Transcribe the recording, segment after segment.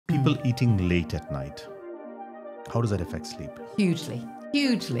People eating late at night, how does that affect sleep? Hugely.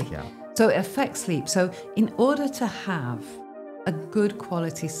 Yeah. So it affects sleep. So in order to have a good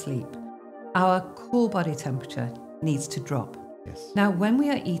quality sleep, our core body temperature needs to drop. Yes. Now, when we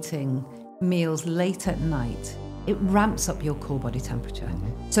are eating meals late at night, it ramps up your core body temperature.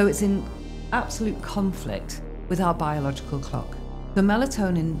 So it's in absolute conflict with our biological clock. The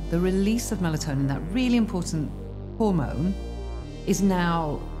melatonin, the release of melatonin, that really important hormone, is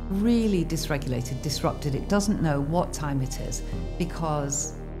now really dysregulated, disrupted. It doesn't know what time it is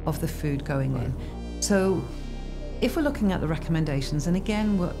because of the food going in. So if we're looking at the recommendations, and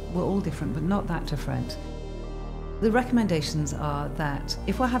again, we're all different, but not that different. The recommendations are that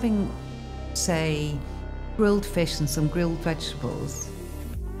if we're having, say, grilled fish and some grilled vegetables,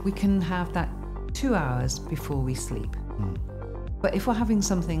 we can have that 2 hours before we sleep. But if we're having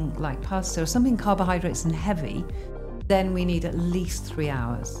something like pasta or something carbohydrates and heavy, then we need at least 3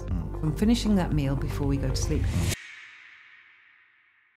 hours from finishing that meal before we go to sleep.